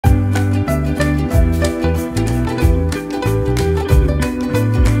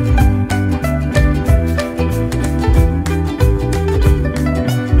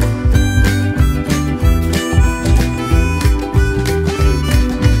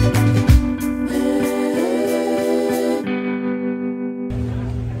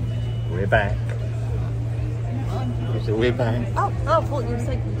back. So we're back. Oh, I thought you were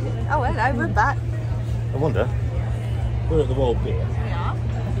saying. Oh, hello, we're back. I wonder. We're at the Wild Beer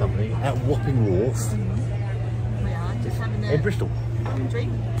Company at Wapping Wharf. We are just having a in Bristol.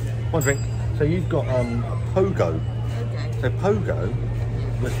 drink. One drink. So you've got a Pogo. Okay. So Pogo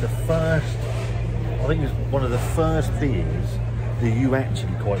was the first, I think it was one of the first beers that you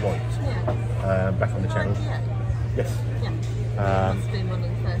actually quite liked. Yeah. Back on the channel. Yes. Yeah. It's been one of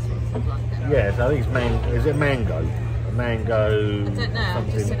the first ones I've liked that. Yeah, so I think it's is it mango? Mango. I don't know,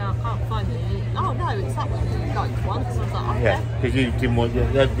 I just said I can't find it. Oh no, it's that one that you liked once. I was like, okay. Yeah, because you didn't want,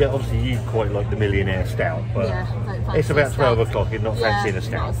 obviously you quite like the Millionaire Stout, but yeah, it's about 12 o'clock, you're not fancying a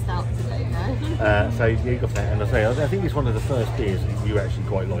stout. Not a stout today, no. So you got that, and I think it's one of the first beers that you actually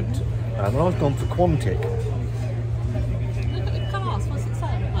quite liked. And I've gone for Quantic. Look at the glass, what's it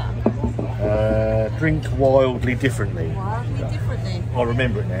saying about? Drink wildly differently. Wildly differently. I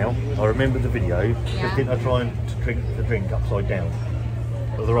remember it now. I remember the video. Yeah. But didn't I try and drink the drink upside down?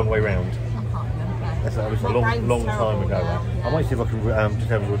 Or the wrong way round? I can't remember. That was a long time ago. Now. I might see if I can just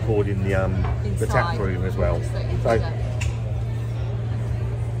have a record in the Taproom as well. So, Are you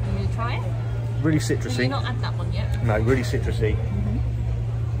going to try it? really Have you citrusy. not had that one yet? No, really citrusy.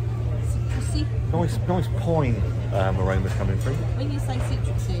 Citrusy? Nice pine aromas coming through. When you say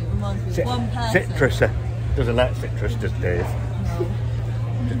citrusy, it reminds me of one person. Citrus. Doesn't that citrus just there? No.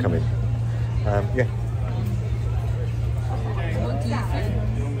 Just come in. Yeah. What do you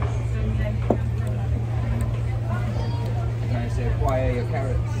think? Your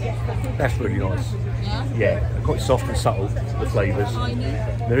carrots. That's really nice. Yeah? Yeah, quite soft and subtle, the flavours. Piney?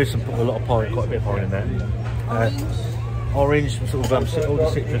 There is a lot of pine, quite a bit of pine in there. Orange? Orange, sort of all the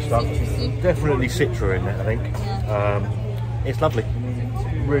citrus stuff. Citrusy. Definitely citra in that, I think. Yeah. It's lovely.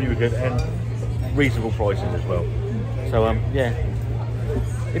 Really, really good, and reasonable prices as well. So, yeah.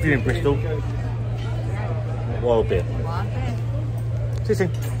 If you're in Bristol, Wild Beer. See you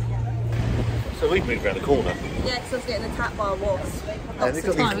soon. So we've moved around the corner. Yeah, because I was getting attacked by a wasp. Lots they've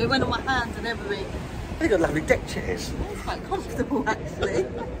of got time. these- It went on my hands and everything. They've got lovely deck chairs. It's quite comfortable, actually.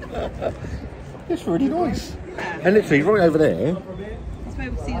 It's really nice. And literally right over there That's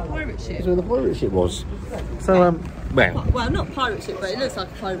where we see the pirate ship. is where the pirate ship was. So, well, Well, not pirate ship, but it looks like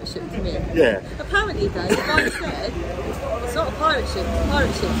a pirate ship to me. yeah, Apparently, though, the guy said it's not a pirate ship.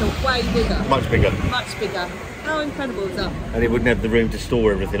 Pirate ships are way bigger. much bigger. Much bigger. How incredible is that? And it wouldn't have the room to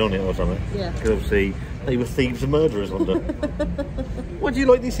store everything on it or something. Yeah. Because obviously they were thieves and murderers under. Why do you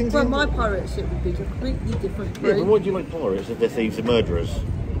like these things? Well, my pirate ship would be completely different. Yeah, but why do you like pirates if they're thieves and murderers?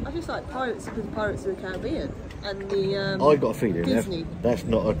 I just like pirates because Pirates of the Caribbean and the I got a feeling Disney. that's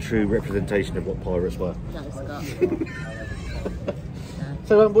not a true representation of what pirates were. No, Scott.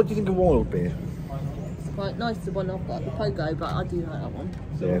 So, what do you think of Wild Beer? It's quite nice, the one I've got, the Pogo, but I do like that one.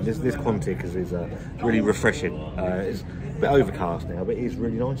 Yeah, this Quantic is really refreshing. It's a bit overcast now, but it is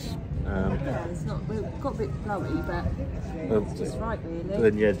really nice. Yeah, it's not, we've got a bit blowy, but it's just right, really.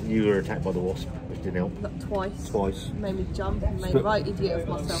 Then yeah, you were attacked by the wasp, which didn't help. Not twice. Twice. Made me jump and made a right idiot of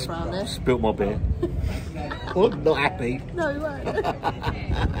myself around there. Spilt my beer. What? Not happy. No way.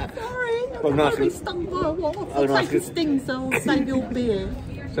 Sorry. Well, I'm nice very to- stung by a wasp. Oh, I'll nice take a to- sting, so I'll save your beer.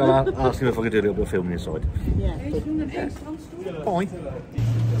 So I asked him if I could do a little bit of filming inside. Yeah. Fine.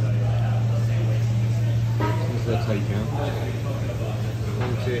 This is their takeout.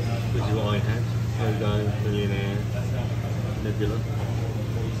 Quantic, which is what I had. Pogo, Millionaire, Nebula.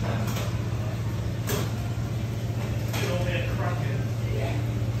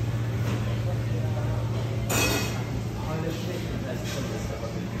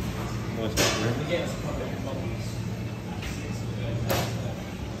 Nice background.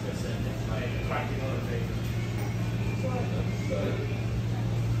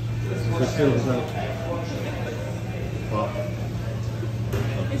 It's still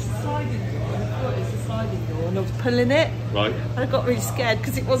It's a sliding door. I thought it was a sliding door and I was pulling it. right. I got really scared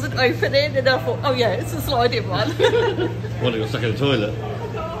because it wasn't opening and I thought, oh yeah, it's a sliding one. Well, it got stuck in the toilet.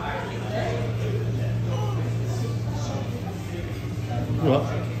 What?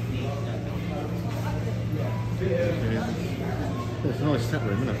 It's a nice tap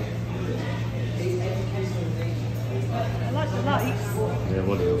room, isn't it? I like the lights. Yeah,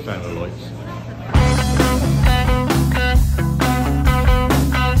 what are your fan of lights?